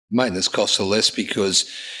maintenance costs are less because,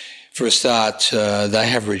 for a start, they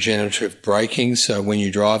have regenerative braking. So when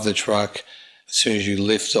you drive the truck, as soon as you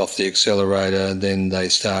lift off the accelerator, then they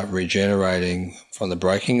start regenerating from the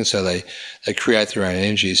braking. So they create their own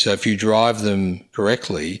energy. So if you drive them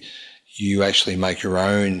correctly, you actually make your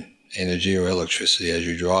own energy or electricity as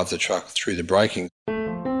you drive the truck through the braking.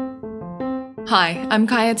 Hi, I'm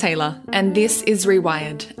Kaya Taylor, and this is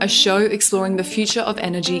Rewired, a show exploring the future of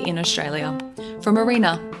energy in Australia, from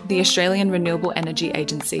ARENA, the Australian Renewable Energy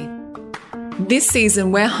Agency. This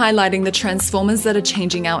season, we're highlighting the transformers that are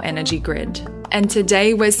changing our energy grid. And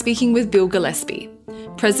today, we're speaking with Bill Gillespie,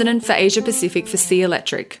 President for Asia Pacific for Sea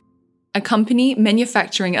Electric, a company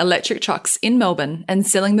manufacturing electric trucks in Melbourne and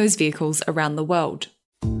selling those vehicles around the world.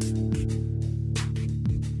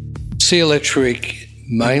 Sea Electric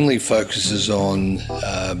mainly focuses on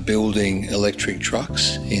building electric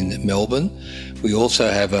trucks in Melbourne. We also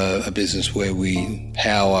have a business where we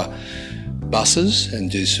power buses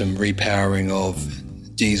and do some repowering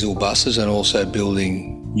of diesel buses, and also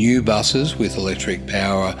building new buses with electric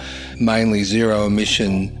power, mainly zero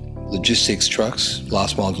emission logistics trucks,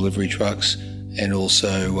 last mile delivery trucks, and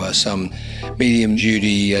also some medium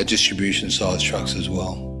duty distribution size trucks as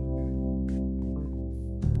well.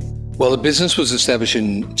 Well, the business was established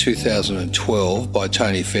in 2012 by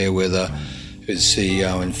Tony Fairweather, who's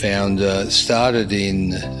CEO and founder. Started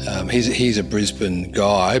in, he's a Brisbane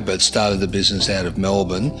guy, but started the business out of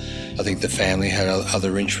Melbourne. I think the family had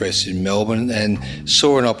other interests in Melbourne and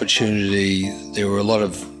saw an opportunity. There were a lot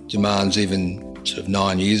of demands even sort of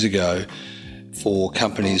 9 years ago for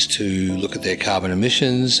companies to look at their carbon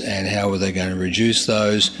emissions and how were they going to reduce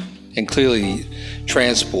those. And clearly,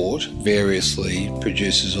 transport variously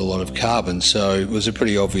produces a lot of carbon, so it was a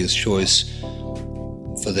pretty obvious choice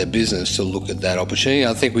for their business to look at that opportunity.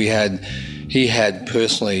 I think he had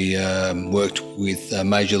personally worked with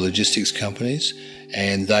major logistics companies,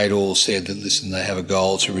 and they'd all said that, listen, they have a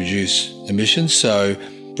goal to reduce emissions, so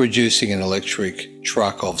producing an electric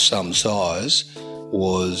truck of some size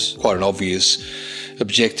was quite an obvious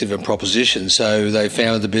objective and proposition. So they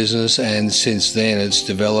founded the business, and since then it's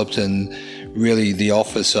developed, and really the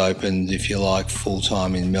office opened, if you like,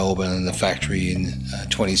 full-time in Melbourne and the factory in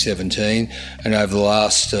 2017. And over the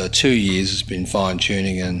last 2 years it's been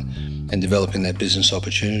fine-tuning and developing that business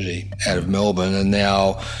opportunity out of Melbourne, and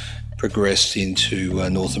now progressed into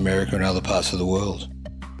North America and other parts of the world.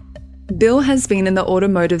 Bill has been in the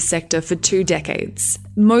automotive sector for 2 decades,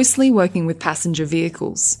 mostly working with passenger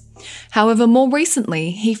vehicles. However, more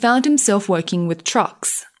recently, he found himself working with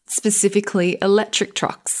trucks, specifically electric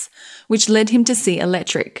trucks, which led him to Sea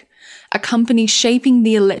Electric, a company shaping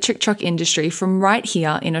the electric truck industry from right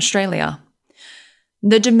here in Australia.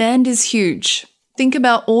 The demand is huge. Think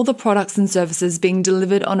about all the products and services being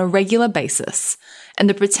delivered on a regular basis, and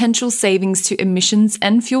the potential savings to emissions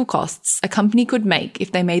and fuel costs a company could make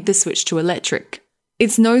if they made the switch to electric.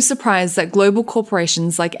 It's no surprise that global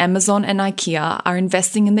corporations like Amazon and IKEA are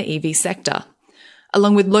investing in the EV sector,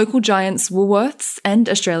 along with local giants Woolworths and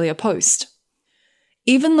Australia Post.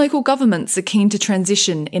 Even local governments are keen to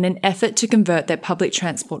transition in an effort to convert their public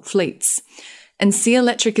transport fleets, and Sea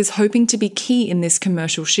Electric is hoping to be key in this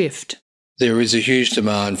commercial shift. There is a huge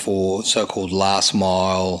demand for so-called last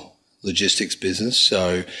mile logistics business.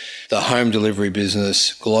 So the home delivery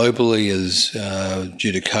business globally is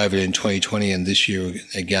due to COVID in 2020 and this year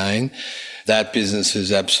again. That business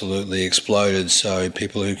has absolutely exploded. So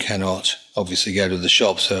people who cannot obviously go to the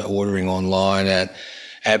shops are ordering online at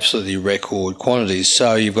absolutely record quantities.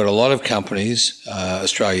 So you've got a lot of companies,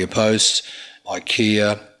 Australia Post,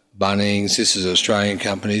 IKEA, Bunnings, this is Australian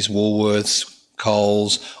companies, Woolworths,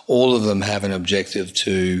 Coles, all of them have an objective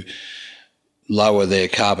to lower their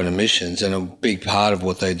carbon emissions, and a big part of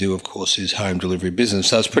what they do, of course, is home delivery business.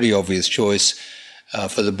 So it's a pretty obvious choice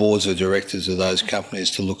for the boards of directors of those companies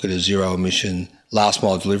to look at a zero-emission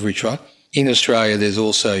last-mile delivery truck. In Australia, there's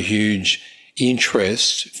also huge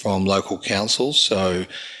interest from local councils. So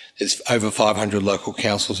there's over 500 local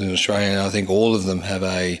councils in Australia, and I think all of them have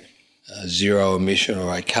a zero-emission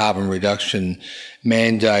or a carbon reduction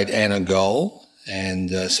mandate and a goal. And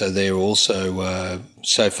so they're also,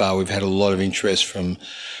 so far we've had a lot of interest from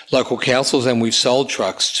local councils, and we've sold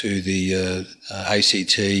trucks to the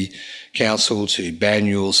ACT Council, to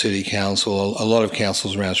Banyule City Council. A lot of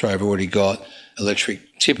councils around Australia have already got electric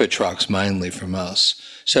tipper trucks mainly from us.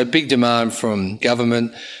 So big demand from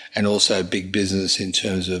government and also big business in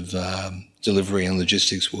terms of delivery and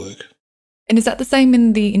logistics work. And is that the same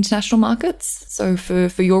in the international markets? So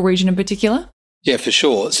for your region in particular? Yeah, for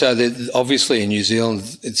sure. So obviously in New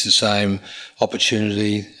Zealand, it's the same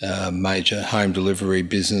opportunity. Major home delivery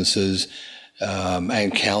businesses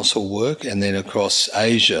and council work. And then across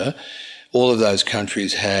Asia, all of those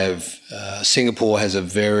countries have, Singapore has a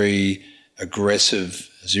very aggressive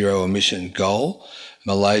zero emission goal.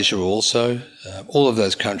 Malaysia also. All of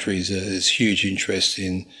those countries, there's huge interest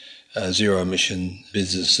in zero emission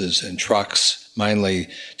businesses and trucks, mainly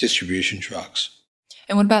distribution trucks.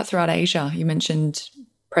 And what about throughout Asia? You mentioned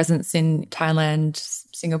presence in Thailand,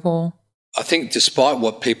 Singapore. I think despite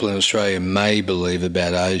what people in Australia may believe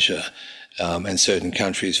about Asia and certain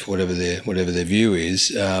countries for whatever their view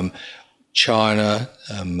is, China,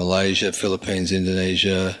 Malaysia, Philippines,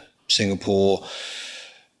 Indonesia, Singapore,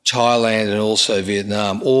 Thailand and also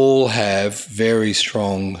Vietnam all have very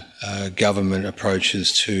strong government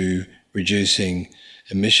approaches to reducing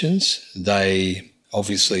emissions. They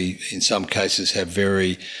obviously, in some cases, have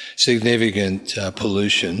very significant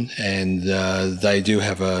pollution, and they do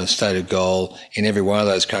have a stated goal in every one of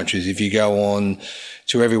those countries. If you go on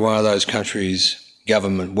to every one of those countries'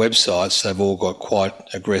 government websites, they've all got quite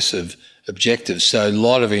aggressive objectives. So a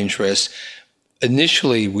lot of interest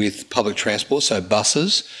initially with public transport, so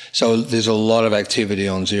buses. So there's a lot of activity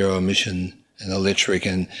on zero emission and electric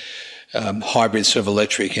and hybrid sort of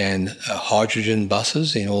electric and hydrogen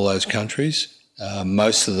buses in all those countries.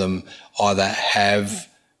 Most of them either have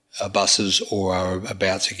buses or are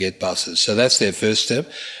about to get buses. So that's their first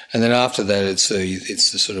step. And then after that, it's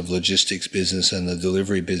the sort of logistics business and the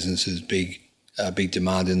delivery business is big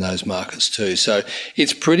demand in those markets too. So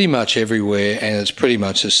it's pretty much everywhere, and it's pretty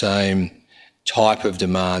much the same type of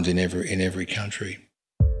demand in every country.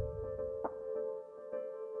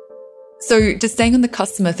 So just staying on the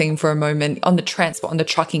customer theme for a moment, on the transport, on the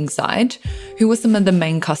trucking side, who are some of the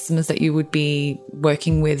main customers that you would be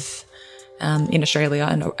working with in Australia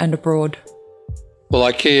and abroad? Well,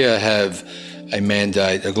 IKEA have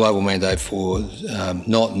a global mandate for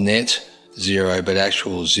not net zero, but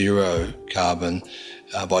actual zero carbon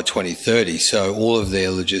by 2030. So all of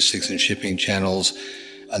their logistics and shipping channels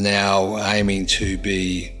are now aiming to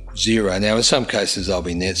be zero. Now, in some cases, they'll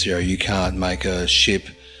be net zero. You can't make a ship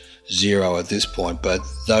zero at this point, but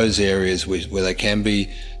those areas where they can be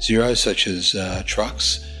zero, such as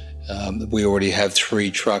trucks, we already have 3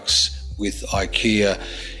 trucks with IKEA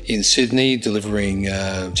in Sydney delivering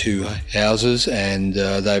 2 houses, and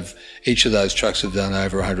each of those trucks have done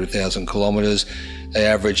over 100,000 kilometres. They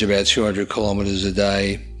average about 200 kilometres a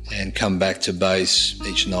day and come back to base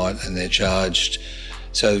each night, and they're charged.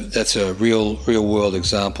 So that's a real world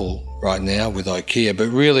example right now with IKEA. But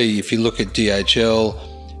really, if you look at DHL,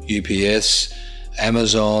 UPS,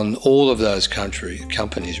 Amazon, all of those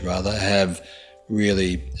companies have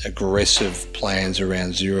really aggressive plans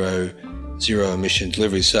around zero emission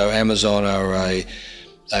delivery. So Amazon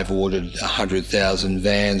they've ordered 100,000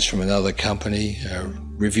 vans from another company,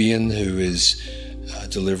 Rivian, who is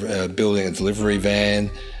building a delivery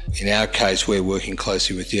van. In our case, we're working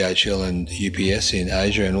closely with DHL and UPS in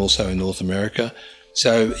Asia and also in North America.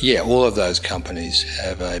 So, yeah, all of those companies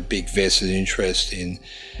have a big vested interest in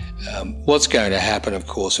what's going to happen, of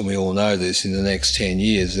course, and we all know this. In the next 10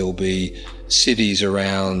 years, there'll be cities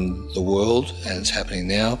around the world, and it's happening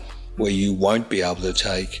now, where you won't be able to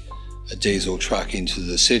take a diesel truck into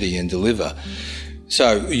the city and deliver.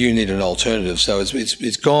 So you need an alternative. So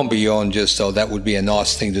it's gone beyond just, that would be a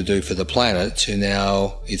nice thing to do for the planet, to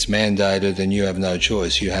now it's mandated and you have no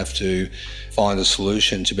choice. You have to find a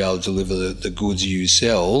solution to be able to deliver the goods you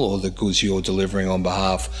sell or the goods you're delivering on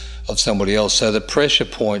behalf of somebody else. So the pressure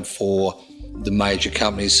point for the major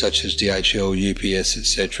companies such as DHL, UPS,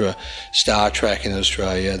 etc., StarTrack in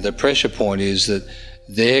Australia, the pressure point is that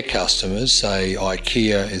their customers, say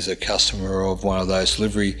IKEA is a customer of one of those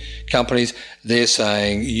delivery companies, they're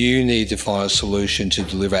saying you need to find a solution to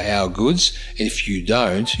deliver our goods. If you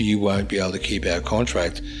don't, you won't be able to keep our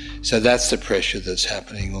contract. So that's the pressure that's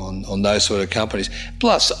happening on those sort of companies.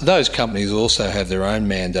 Plus, those companies also have their own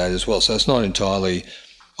mandate as well. So it's not entirely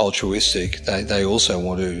altruistic. They also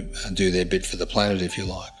want to do their bit for the planet, if you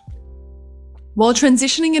like. While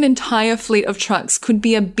transitioning an entire fleet of trucks could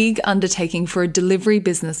be a big undertaking for a delivery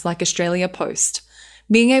business like Australia Post,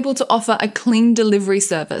 being able to offer a clean delivery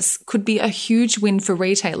service could be a huge win for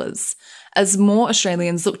retailers as more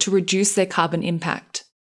Australians look to reduce their carbon impact.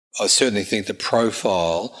 I certainly think the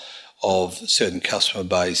profile of certain customer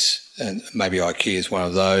base, and maybe IKEA is one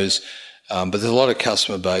of those, but there's a lot of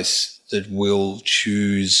customer base that will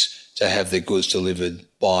choose to have their goods delivered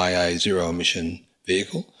by a zero-emission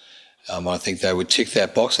vehicle. I think they would tick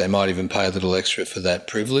that box. They might even pay a little extra for that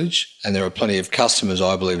privilege. And there are plenty of customers,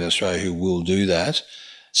 I believe, in Australia who will do that.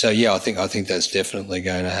 So, yeah, I think that's definitely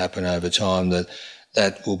going to happen over time,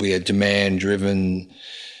 that will be a demand-driven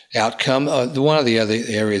outcome. One of the other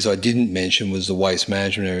areas I didn't mention was the waste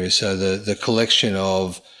management area. So the collection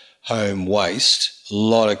of home waste. A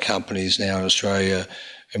lot of companies now in Australia,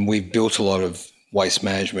 and we've built a lot of waste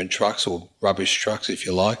management trucks or rubbish trucks, if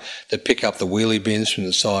you like, that pick up the wheelie bins from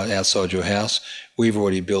the side outside your house. We've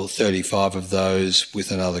already built 35 of those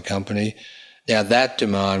with another company. Now, that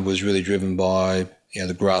demand was really driven by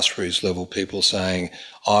the grassroots level, people saying,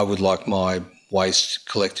 I would like my waste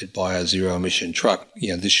collected by a zero emission truck.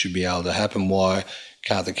 This should be able to happen. Why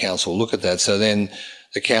can't the council look at that? So then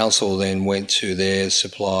the council then went to their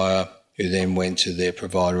supplier, who then went to their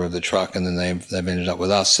provider of the truck, and then they've ended up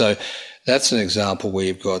with us. So that's an example where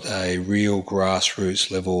you've got a real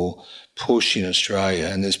grassroots level push in Australia,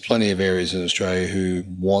 and there's plenty of areas in Australia who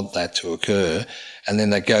want that to occur. And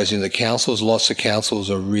then that goes into the councils. Lots of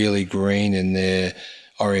councils are really green in their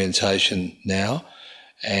orientation now.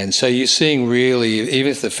 And so you're seeing really,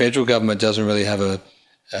 even if the federal government doesn't really have a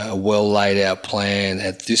well laid out plan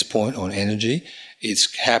at this point on energy,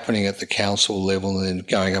 it's happening at the council level and then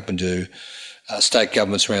going up into state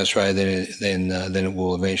governments around Australia, then it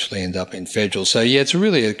will eventually end up in federal. So, it's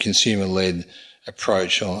really a consumer-led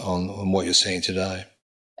approach on what you're seeing today.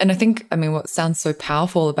 And I think, what sounds so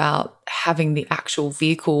powerful about having the actual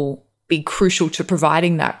vehicle be crucial to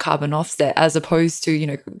providing that carbon offset, as opposed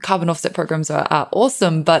to, carbon offset programs are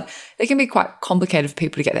awesome, but they can be quite complicated for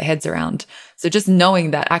people to get their heads around. So just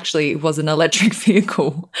knowing that actually it was an electric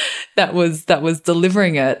vehicle that was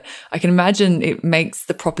delivering it, I can imagine it makes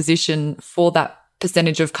the proposition for that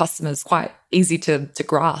percentage of customers quite easy to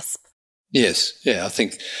grasp. Yes. Yeah. I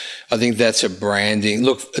think that's a branding.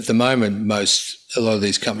 Look, at the moment, a lot of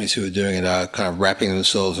these companies who are doing it are kind of wrapping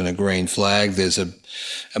themselves in a green flag. There's a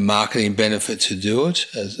marketing benefit to do it.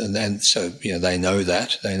 And so, they know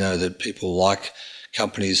that. They know that people like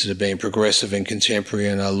companies that are being progressive and contemporary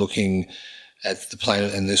and are looking at the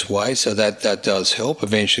planet in this way. So that does help.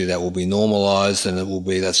 Eventually that will be normalised and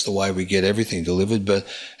that's the way we get everything delivered. But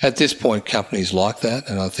at this point, companies like that.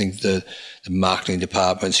 And I think that the marketing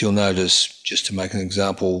departments, you'll notice, just to make an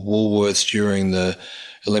example, Woolworths during the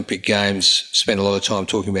Olympic Games spent a lot of time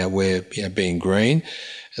talking about being green.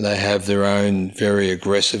 And they have their own very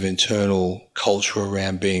aggressive internal culture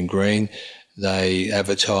around being green. They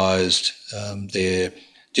advertised their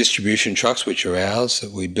distribution trucks, which are ours,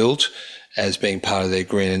 that we built, as being part of their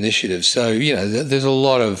green initiative. So, there's a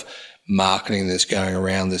lot of marketing that's going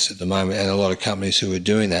around this at the moment, and a lot of companies who are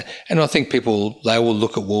doing that. And I think they will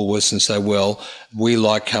look at Woolworths and say, well, we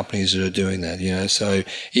like companies that are doing that, So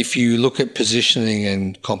if you look at positioning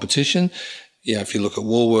and competition, if you look at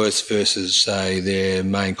Woolworths versus, say, their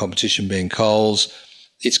main competition being Coles,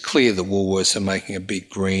 it's clear that Woolworths are making a big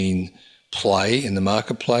green play in the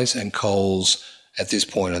marketplace, and Coles at this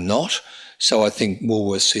point are not. So I think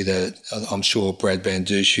Woolworths see that. I'm sure Brad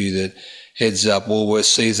Banducci, that heads up Woolworths,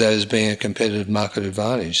 sees that as being a competitive market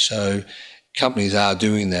advantage. So companies are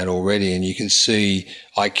doing that already, and you can see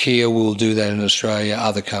IKEA will do that in Australia.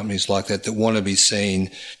 Other companies like that want to be seen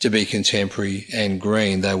to be contemporary and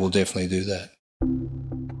green, they will definitely do that.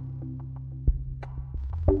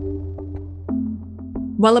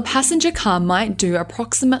 While a passenger car might do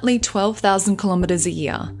approximately 12,000 kilometres a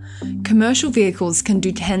year, commercial vehicles can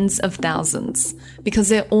do tens of thousands because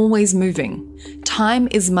they're always moving. Time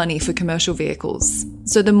is money for commercial vehicles,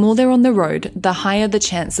 so the more they're on the road, the higher the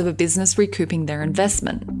chance of a business recouping their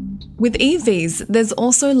investment. With EVs, there's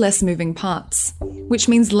also less moving parts, which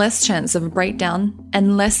means less chance of a breakdown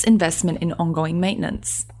and less investment in ongoing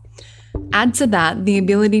maintenance. Add to that the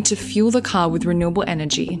ability to fuel the car with renewable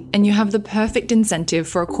energy, and you have the perfect incentive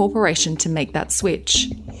for a corporation to make that switch.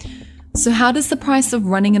 So how does the price of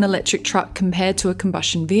running an electric truck compare to a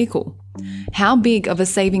combustion vehicle? How big of a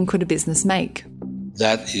saving could a business make?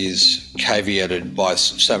 That is caveated by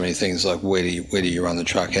so many things, like where do you run the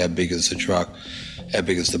truck? How big is the truck? How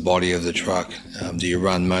big is the body of the truck? Do you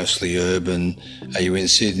run mostly urban? Are you in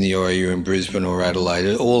Sydney, or are you in Brisbane or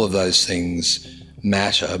Adelaide? All of those things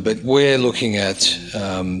matter, but we're looking at,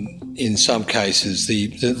 in some cases, the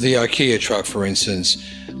IKEA truck, for instance.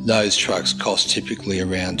 Those trucks cost typically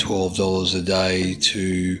around $12 a day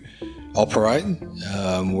to operate,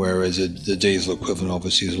 whereas the diesel equivalent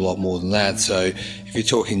obviously is a lot more than that. So if you're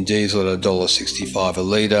talking diesel at $1.65 a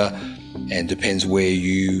litre, and depends where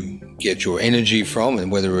you get your energy from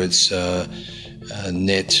and whether it's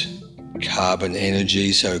net carbon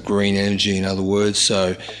energy, so green energy in other words.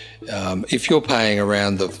 So if you're paying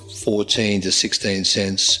around the 14 to 16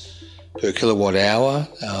 cents per kilowatt hour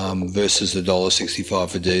versus the $1.65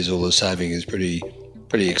 for diesel, the saving is pretty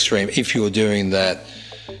extreme if you're doing that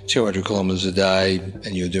 200 kilometres a day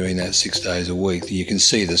and you're doing that 6 days a week, you can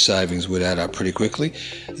see the savings would add up pretty quickly.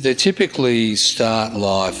 They typically start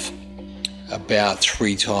life about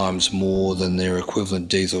 3 times more than their equivalent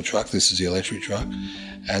diesel truck. This is the electric truck.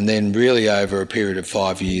 And then really over a period of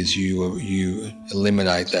 5 years, you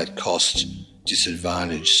eliminate that cost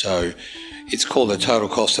disadvantage. So it's called a total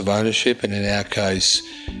cost of ownership, and in our case,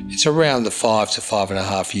 it's around the 5 to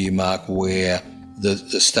 5.5 year mark where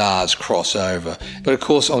the stars cross over. But of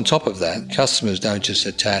course, on top of that, customers don't just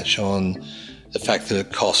attach on the fact that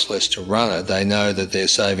it costs less to run it. They know that they're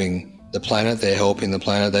saving the planet, they're helping the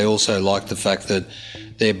planet. They also like the fact that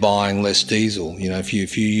they're buying less diesel. You know, if you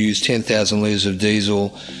use 10,000 litres of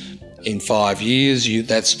diesel in 5 years,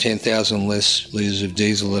 that's 10,000 less litres of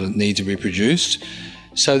diesel that need to be produced.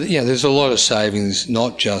 So, there's a lot of savings,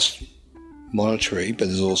 not just monetary, but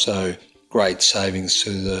there's also great savings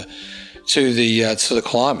to the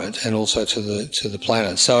climate and also to the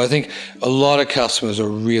planet. So I think a lot of customers are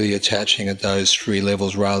really attaching at those 3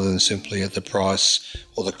 levels rather than simply at the price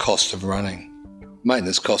or the cost of running.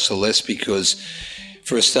 Maintenance costs are less because,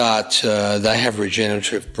 for a start, they have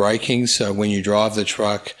regenerative braking. So when you drive the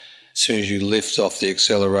truck, as soon as you lift off the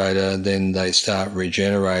accelerator, then they start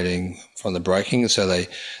regenerating from the braking. So they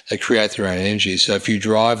create their own energy. So if you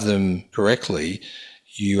drive them correctly,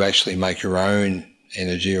 you actually make your own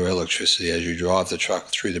energy or electricity as you drive the truck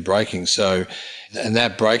through the braking. So, and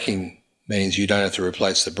that braking means you don't have to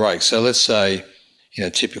replace the brakes. So let's say in a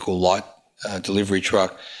typical light delivery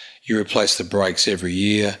truck, you replace the brakes every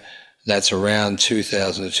year. That's around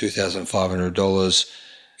 $2,000 to $2,500.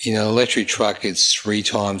 In an electric truck, it's 3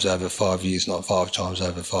 times over 5 years, not 5 times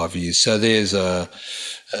over 5 years. So there's a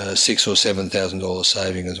 $6,000 or $7,000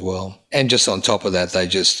 saving as well. And just on top of that, they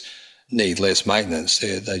just need less maintenance.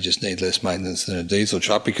 They just need less maintenance than a diesel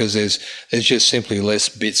truck because there's just simply less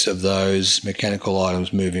bits of those mechanical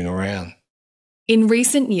items moving around. In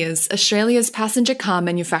recent years, Australia's passenger car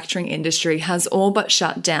manufacturing industry has all but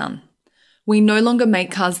shut down. We no longer make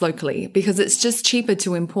cars locally because it's just cheaper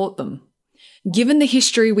to import them. Given the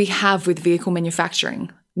history we have with vehicle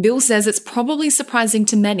manufacturing, Bill says it's probably surprising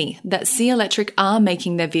to many that Sea Electric are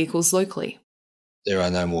making their vehicles locally. There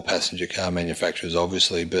are no more passenger car manufacturers,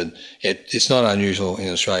 obviously, but it's not unusual in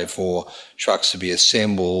Australia for trucks to be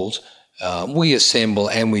assembled. We assemble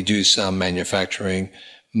and we do some manufacturing.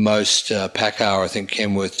 Most PACCAR, I think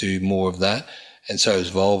Kenworth do more of that, and so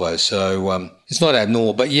does Volvo. So it's not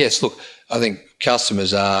abnormal. But yes, look, I think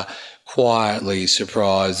customers are quietly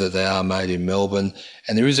surprised that they are made in Melbourne.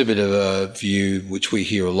 And there is a bit of a view, which we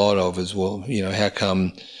hear a lot of as well, how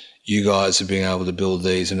come you guys are being able to build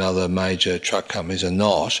these and other major truck companies are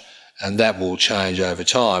not? And that will change over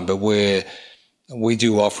time. But where we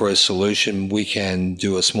do offer a solution, we can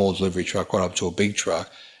do a small delivery truck right up to a big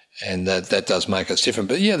truck, and that does make us different.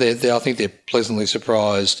 But yeah, I think they're pleasantly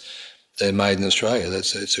surprised they're made in Australia.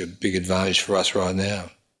 It's a big advantage for us right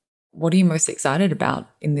now. What are you most excited about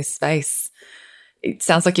in this space? It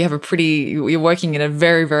sounds like you're working in a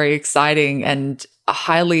very, very exciting and a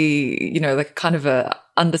highly, like kind of a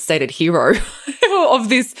understated hero of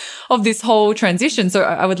this whole transition. So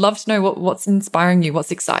I would love to know what's inspiring you, what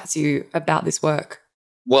excites you about this work.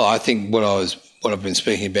 Well, I think what I've been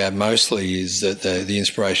speaking about mostly is that the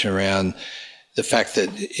inspiration around the fact that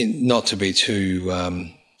not to be too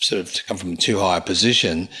to come from too high a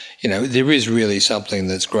position, there is really something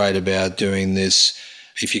that's great about doing this.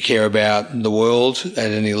 If you care about the world at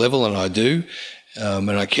any level, and I do, and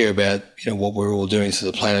I care about what we're all doing to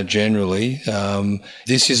the planet generally,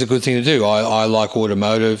 this is a good thing to do. I like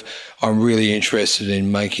automotive. I'm really interested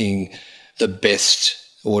in making the best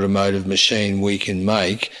automotive machine we can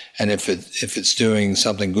make, and if it's doing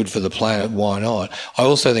something good for the planet, why not? I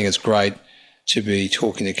also think it's great to be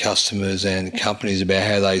talking to customers and companies about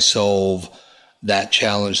how they solve that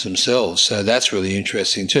challenge themselves. So that's really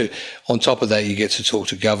interesting too. On top of that, you get to talk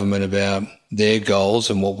to government about their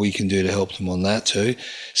goals and what we can do to help them on that too.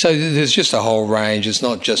 So there's just a whole range. It's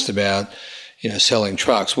not just about, selling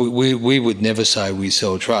trucks. We would never say we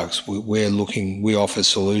sell trucks. We offer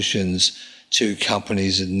solutions to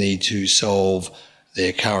companies that need to solve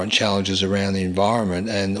their current challenges around the environment,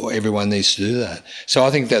 and everyone needs to do that. So I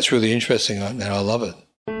think that's really interesting, and I love it.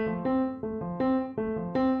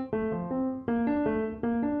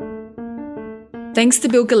 Thanks to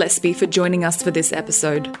Bill Gillespie for joining us for this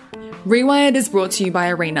episode. Rewired is brought to you by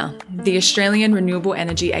ARENA, the Australian Renewable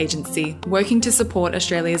Energy Agency, working to support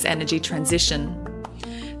Australia's energy transition.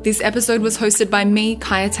 This episode was hosted by me,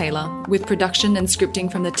 Kaya Taylor, with production and scripting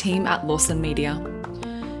from the team at Lawson Media.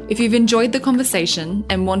 If you've enjoyed the conversation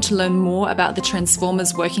and want to learn more about the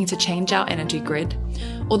transformers working to change our energy grid,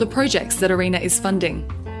 or the projects that ARENA is funding,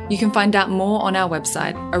 You can find out more on our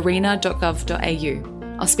website,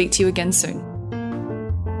 arena.gov.au. I'll speak to you again soon.